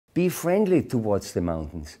Be friendly towards the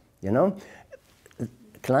mountains, you know?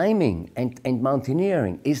 Climbing and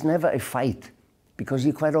mountaineering is never a fight, because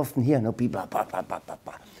you quite often hear, no, people are bah, bah, bah, bah,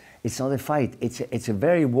 bah. It's not a fight, it's a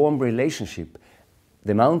very warm relationship,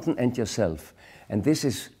 the mountain and yourself. And this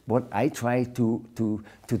is what I try to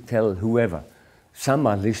tell whoever. Some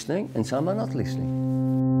are listening and some are not listening.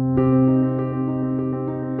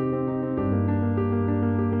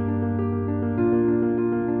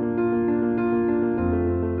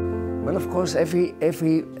 Well, of course, every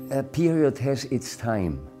period has its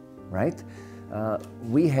time, right?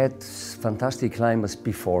 We had fantastic climbers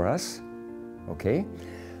before us, okay?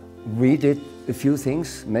 We did a few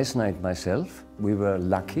things, Messner and myself. We were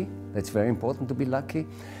lucky. That's very important to be lucky.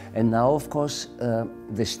 And now, of course,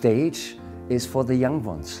 the stage is for the young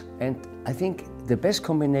ones. And I think the best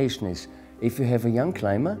combination is if you have a young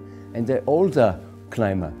climber and an older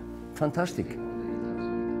climber. Fantastic.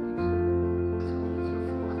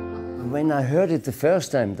 When I heard it the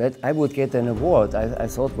first time that I would get an award, I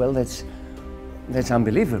thought, well, that's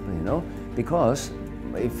unbelievable, you know, because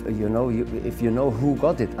if you know who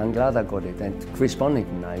got it, Anglada got it, and Chris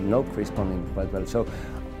Bonington. I know Chris Bonington quite well, so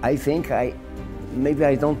I think maybe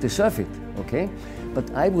I don't deserve it, okay?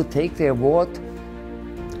 But I would take the award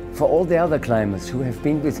for all the other climbers who have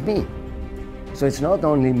been with me. So it's not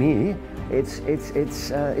only me, it's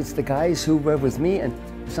the guys who were with me, and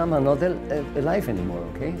some are not alive anymore,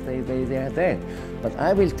 okay? They are dead. But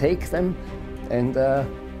I will take them and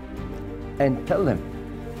tell them,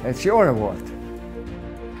 it's your award.